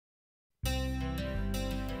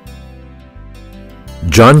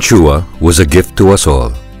John Chua was a gift to us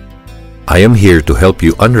all. I am here to help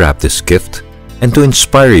you unwrap this gift and to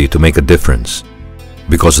inspire you to make a difference.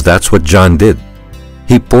 Because that's what John did.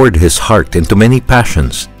 He poured his heart into many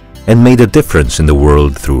passions and made a difference in the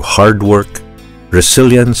world through hard work,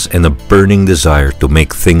 resilience, and a burning desire to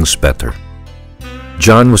make things better.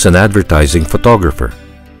 John was an advertising photographer.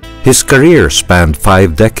 His career spanned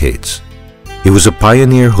 5 decades. He was a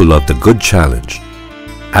pioneer who loved a good challenge.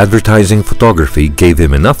 Advertising photography gave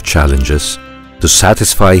him enough challenges to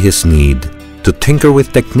satisfy his need to tinker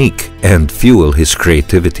with technique and fuel his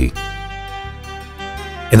creativity.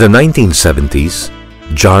 In the 1970s,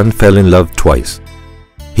 John fell in love twice.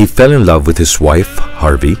 He fell in love with his wife,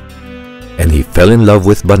 Harvey, and he fell in love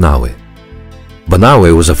with Banawe.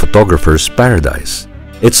 Banawe was a photographer's paradise.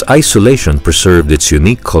 Its isolation preserved its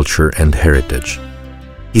unique culture and heritage.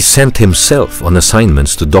 He sent himself on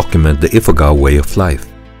assignments to document the Ifugao way of life,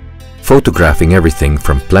 photographing everything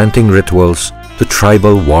from planting rituals to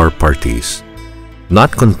tribal war parties.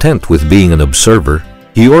 Not content with being an observer,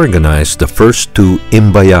 he organized the first 2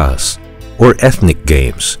 Imbayas, or ethnic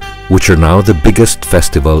games, which are now the biggest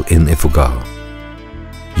festival in Ifugao.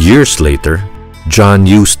 Years later, John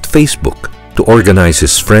used Facebook to organize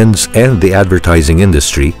his friends and the advertising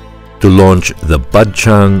industry to launch the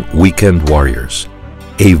Badchang Weekend Warriors,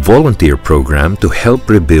 a volunteer program to help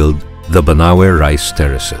rebuild the Banawe rice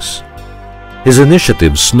terraces. His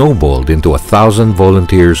initiative snowballed into 1,000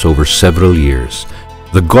 volunteers over several years.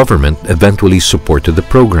 The government eventually supported the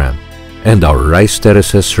program, and our rice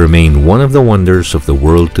terraces remain one of the wonders of the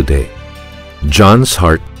world today. John's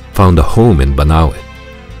heart found a home in Banawe,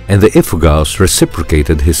 and the Ifugaos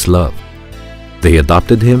reciprocated his love. They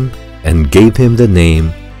adopted him and gave him the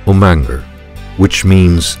name Umanger, which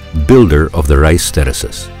means builder of the rice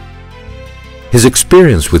terraces. His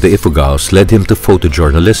experience with the Ifugaos led him to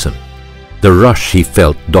photojournalism. The rush he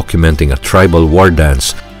felt documenting a tribal war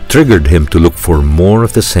dance triggered him to look for more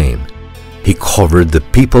of the same. He covered the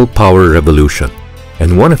People Power Revolution,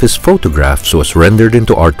 and one of his photographs was rendered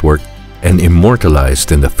into artwork and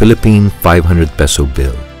immortalized in the Philippine 500 peso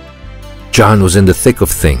bill. John was in the thick of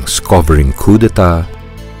things, covering coup d'etat,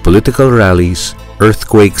 political rallies,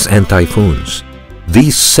 earthquakes, and typhoons.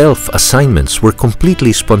 These self-assignments were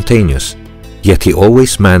completely spontaneous, yet he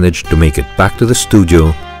always managed to make it back to the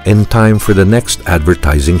studio in time for the next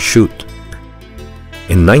advertising shoot.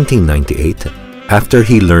 In 1998, after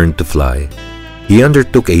he learned to fly, he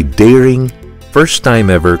undertook a daring,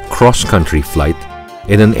 first-time-ever cross-country flight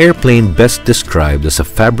in an airplane best described as a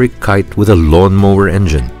fabric kite with a lawnmower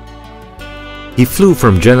engine. He flew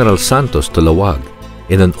from General Santos to Lawag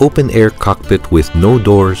in an open-air cockpit with no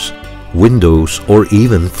doors, windows, or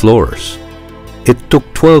even floors. It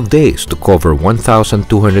took 12 days to cover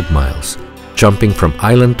 1,200 miles, jumping from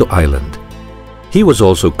island to island. He was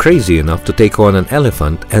also crazy enough to take on an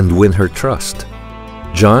elephant and win her trust.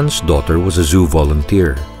 John's daughter was a zoo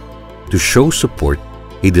volunteer. To show support,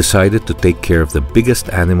 he decided to take care of the biggest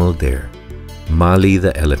animal there, Mali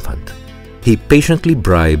the elephant. He patiently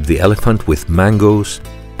bribed the elephant with mangoes,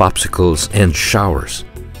 popsicles, and showers.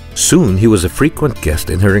 Soon he was a frequent guest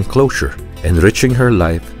in her enclosure, enriching her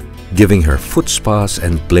life, giving her foot spas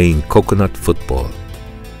and playing coconut football.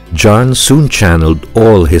 John soon channeled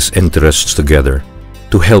all his interests together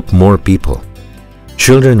to help more people.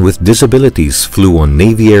 Children with disabilities flew on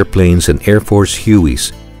Navy airplanes and Air Force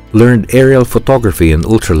Hueys, learned aerial photography and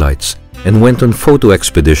ultralights, and went on photo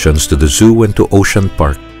expeditions to the zoo and to Ocean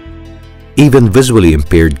Park. Even visually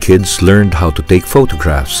impaired kids learned how to take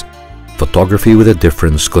photographs. Photography with a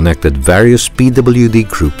Difference connected various PWD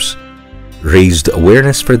groups, raised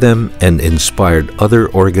awareness for them, and inspired other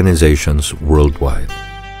organizations worldwide.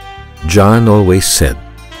 John always said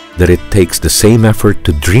that it takes the same effort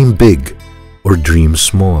to dream big or dream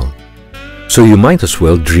small. So you might as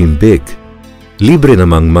well dream big. Libre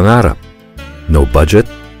namang mangarap. No budget,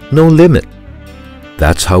 no limit.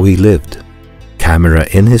 That's how he lived. Camera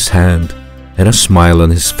in his hand and a smile on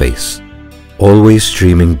his face. Always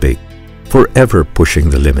dreaming big, forever pushing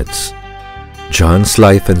the limits. John's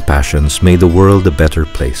life and passions made the world a better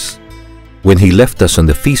place. When he left us on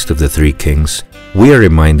the Feast of the Three Kings, we are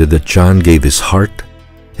reminded that John gave his heart,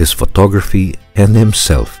 his photography, and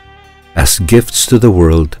himself as gifts to the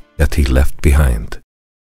world that he left behind.